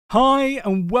Hi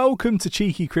and welcome to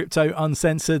Cheeky Crypto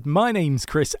Uncensored. My name's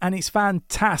Chris and it's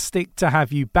fantastic to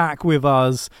have you back with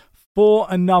us for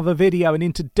another video. And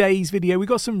in today's video we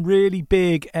got some really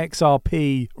big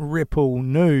XRP Ripple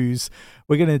news.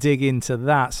 We're going to dig into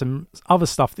that, some other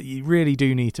stuff that you really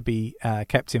do need to be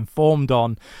kept informed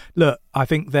on. Look, I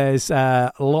think there's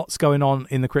lots going on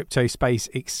in the crypto space,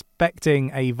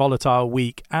 expecting a volatile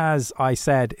week. As I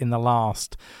said in the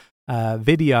last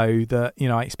video that,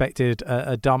 I expected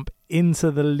a dump into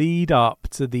the lead up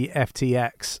to the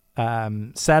FTX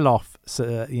sell-off,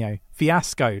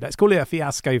 fiasco. Let's call it a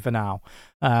fiasco for now.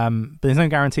 But there's no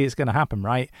guarantee it's going to happen,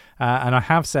 right? And I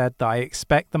have said that I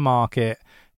expect the market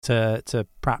to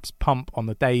perhaps pump on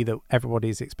the day that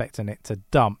everybody's expecting it to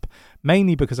dump,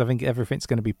 mainly because I think everything's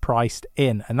going to be priced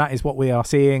in, and that is what we are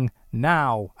seeing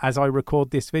now. As I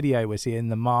record this video, we're seeing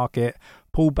the market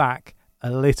pull back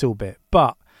a little bit,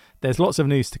 but there's lots of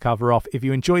news to cover off. If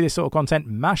you enjoy this sort of content,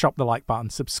 mash up the like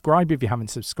button, subscribe if you haven't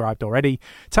subscribed already,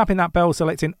 tapping that bell,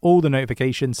 selecting all the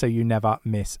notifications so you never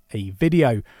miss a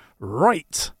video.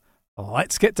 Right,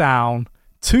 let's get down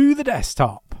to the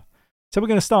desktop. So we're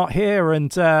going to start here,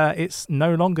 and it's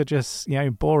no longer just,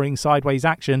 boring sideways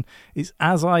action. It's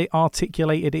as I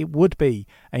articulated it would be,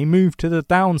 a move to the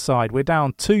downside. We're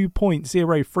down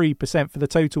 2.03% for the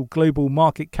total global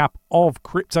market cap of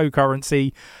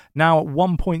cryptocurrency, now at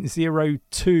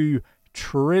 $1.02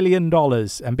 trillion, and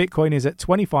Bitcoin is at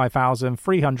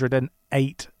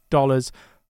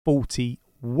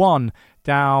 $25,308.41,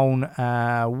 down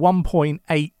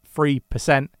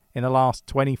 1.83% in the last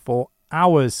 24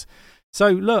 hours. So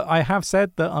look, I have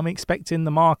said that I'm expecting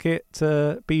the market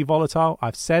to be volatile.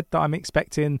 I've said that I'm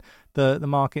expecting the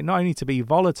market not only to be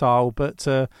volatile, but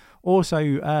to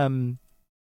also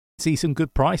see some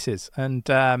good prices. And,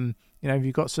 if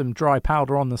you've got some dry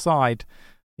powder on the side,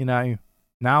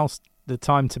 now's the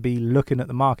time to be looking at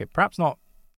the market. Perhaps not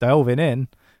delving in,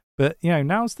 but,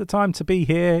 now's the time to be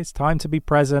here. It's time to be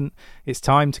present. It's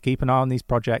time to keep an eye on these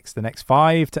projects. The next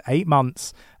 5 to 8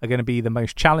 months are going to be the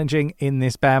most challenging in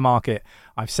this bear market.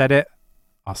 I've said it.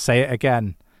 I'll say it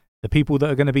again. The people that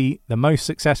are going to be the most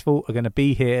successful are going to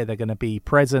be here. They're going to be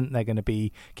present. They're going to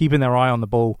be keeping their eye on the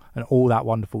ball and all that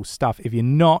wonderful stuff. If you're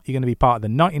not, you're going to be part of the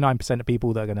 99% of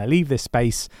people that are going to leave this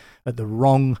space at the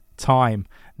wrong time.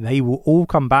 They will all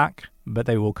come back, but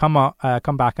they will come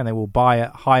back and they will buy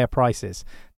at higher prices.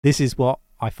 This is what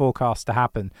I forecast to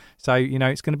happen. So,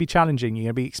 it's going to be challenging. You're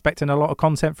going to be expecting a lot of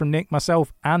content from Nick,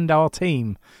 myself, and our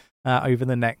team over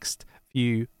the next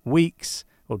few weeks,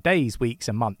 or days, weeks,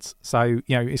 and months. So,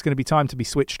 it's going to be time to be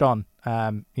switched on.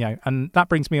 And that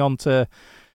brings me on to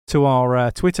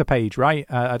our Twitter page, right?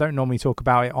 I don't normally talk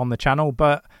about it on the channel,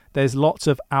 but there's lots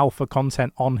of alpha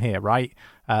content on here, right?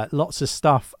 Lots of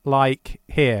stuff like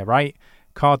here, right?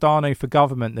 Cardano for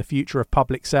government, the future of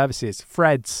public services,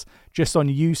 threads just on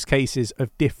use cases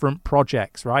of different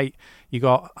projects, right? You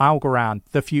got Algorand,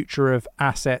 the future of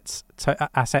asset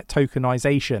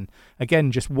tokenization.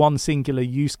 Again, just one singular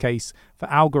use case for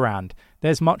Algorand.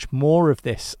 There's much more of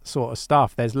this sort of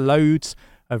stuff. There's loads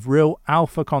of real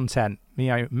alpha content,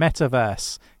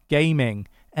 metaverse, gaming,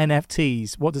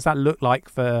 NFTs. What does that look like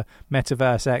for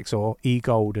Metaverse X or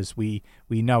eGold as we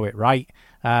know it, right?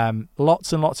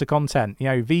 Lots and lots of content.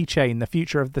 VeChain, the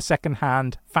future of the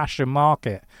second-hand fashion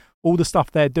market. All the stuff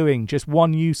they're doing, just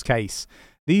one use case.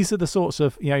 These are the sorts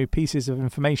of pieces of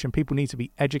information people need to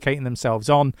be educating themselves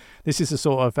on. This is the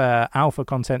sort of alpha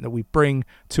content that we bring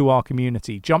to our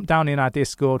community. Jump down in our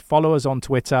Discord, follow us on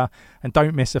Twitter, and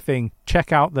don't miss a thing.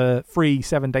 Check out the free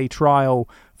 7-day trial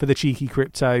for the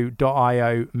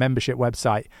cheekycrypto.io membership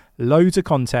website. Loads of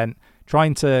content,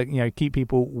 trying to keep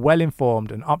people well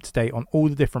informed and up to date on all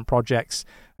the different projects,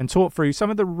 and talk through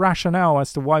some of the rationale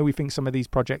as to why we think some of these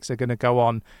projects are going to go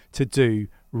on to do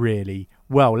really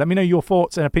well. Let me know your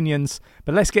thoughts and opinions,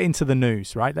 but let's get into the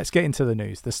news, right? Let's get into the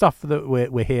news, the stuff that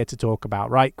we're here to talk about,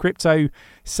 right? Crypto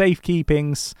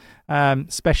safekeepings,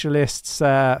 specialists,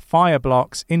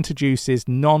 Fireblocks introduces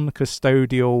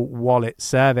non-custodial wallet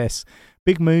service.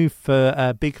 Big move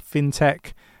for big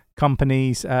fintech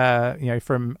companies,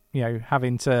 from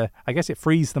having to, I guess it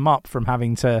frees them up from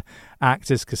having to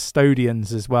act as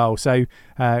custodians as well. So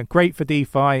great for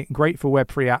DeFi, great for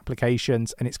Web3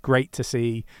 applications, and it's great to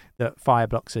see that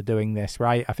Fireblocks are doing this,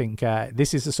 right? I think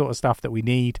this is the sort of stuff that we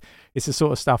need. It's the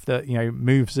sort of stuff that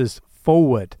moves us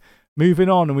forward. Moving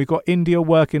on, and we've got India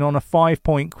working on a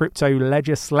 5-point crypto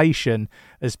legislation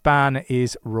as ban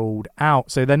is ruled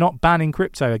out. So they're not banning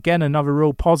crypto. Again, another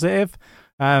real positive.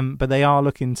 But they are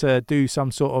looking to do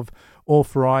some sort of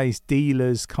authorized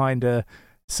dealers kind of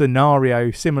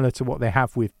scenario similar to what they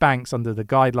have with banks under the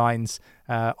guidelines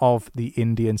of the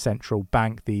Indian Central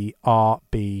Bank, the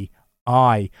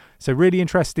RBI. So really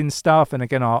interesting stuff. And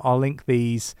again, I'll link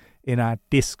these in our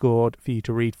Discord for you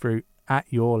to read through at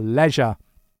your leisure.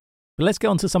 But let's get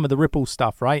on to some of the Ripple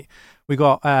stuff, right? We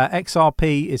got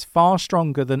XRP is far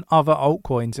stronger than other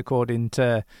altcoins, according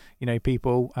to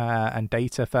people and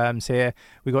data firms here.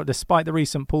 We got, despite the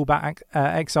recent pullback,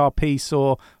 XRP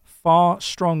saw far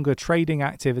stronger trading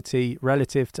activity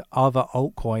relative to other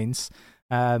altcoins.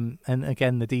 And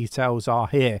again, the details are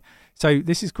here. So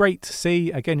this is great to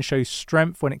see. Again, shows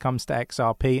strength when it comes to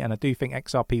XRP, and I do think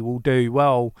XRP will do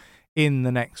well in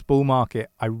the next bull market.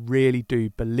 I really do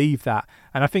believe that.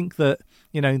 And I think that,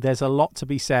 there's a lot to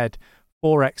be said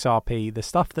for XRP, the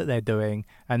stuff that they're doing.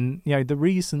 And, the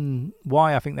reason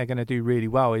why I think they're going to do really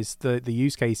well is the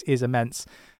use case is immense.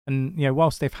 And,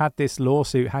 whilst they've had this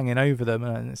lawsuit hanging over them,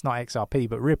 and it's not XRP,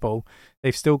 but Ripple,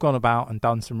 they've still gone about and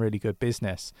done some really good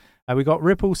business. We got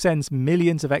Ripple sends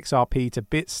millions of XRP to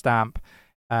Bitstamp.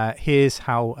 Here's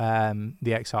how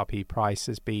the XRP price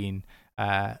has been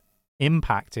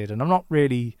impacted. And I'm not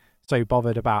really so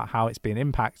bothered about how it's been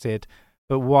impacted,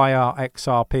 but why is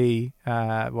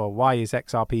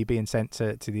XRP being sent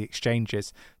to the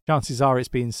exchanges? Chances are it's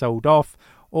being sold off,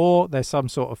 or there's some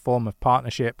sort of form of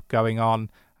partnership going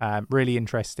on. Really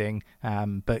interesting,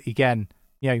 but again,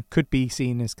 could be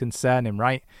seen as concerning,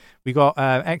 right? We got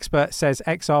expert says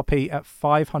XRP at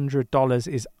 $500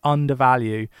 is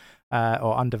undervalued,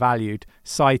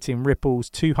 citing Ripple's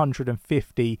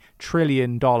 $250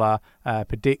 trillion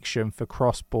prediction for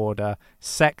cross-border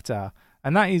sector.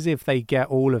 And that is if they get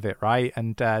all of it, right?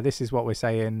 And this is what we're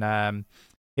saying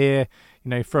here,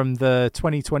 from the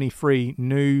 2023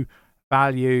 new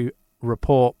value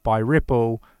report by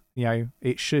Ripple,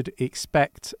 it should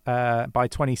expect by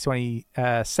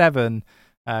 2027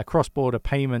 cross-border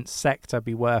payments sector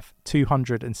be worth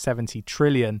 $270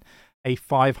 trillion. A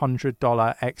 $500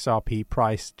 XRP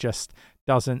price just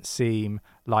doesn't seem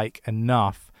like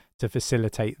enough to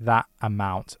facilitate that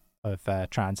amount of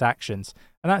transactions.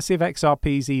 And that's if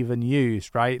XRP is even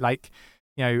used, right? I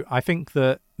think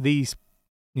that these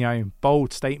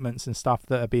bold statements and stuff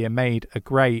that are being made are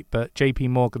great, but JP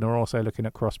Morgan are also looking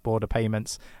at cross-border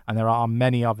payments, and there are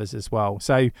many others as well.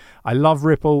 So I love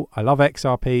Ripple, I love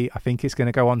XRP, I think it's going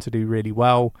to go on to do really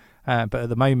well, but at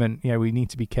the moment, we need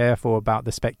to be careful about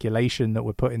the speculation that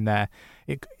we're putting there.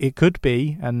 It could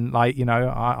be, and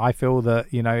I feel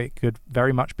that it could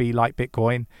very much be like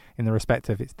Bitcoin in the respect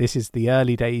of this is the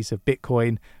early days of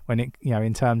Bitcoin, when it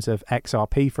in terms of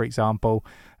XRP, for example,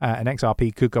 and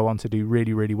XRP could go on to do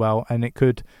really, really well, and it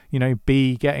could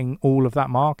be getting all of that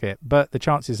market. But the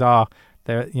chances are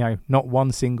there not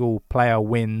one single player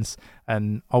wins,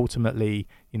 and ultimately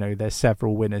there's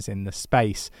several winners in the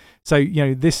space. So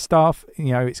this stuff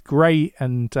it's great,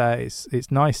 and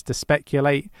it's nice to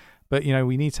speculate, but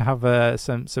we need to have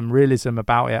some realism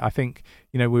about it. I think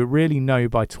we'll really know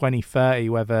by 2030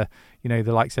 whether the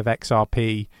likes of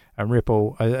XRP and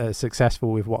Ripple are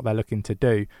successful with what they're looking to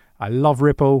do. I love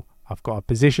Ripple. I've got a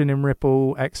position in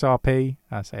Ripple XRP.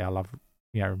 I say I love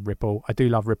Ripple. I do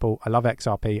love Ripple. I love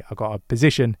XRP. I've got a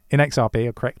position in XRP.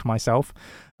 I'll correct myself.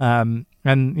 And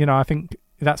I think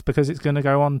that's because it's going to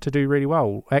go on to do really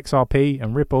well. XRP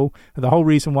and Ripple are the whole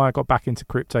reason why I got back into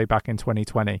crypto back in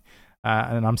 2020.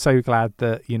 And I'm so glad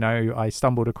that, I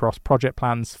stumbled across project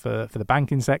plans for the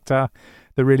banking sector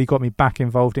that really got me back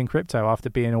involved in crypto after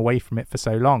being away from it for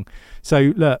so long.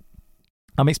 So look,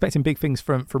 I'm expecting big things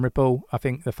from Ripple. I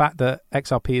think the fact that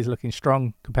XRP is looking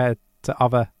strong compared to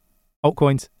other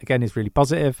altcoins, again, is really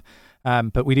positive.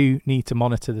 But we do need to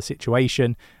monitor the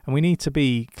situation, and we need to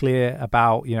be clear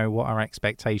about, what our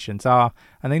expectations are,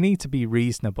 and they need to be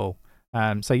reasonable.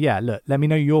 So yeah, look, let me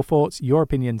know your thoughts, your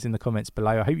opinions in the comments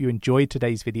below. I hope you enjoyed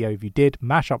today's video. If you did,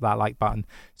 mash up that like button,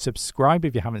 subscribe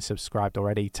if you haven't subscribed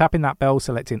already, tapping that bell,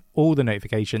 selecting all the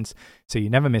notifications so you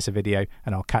never miss a video,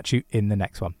 and I'll catch you in the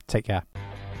next one. Take care.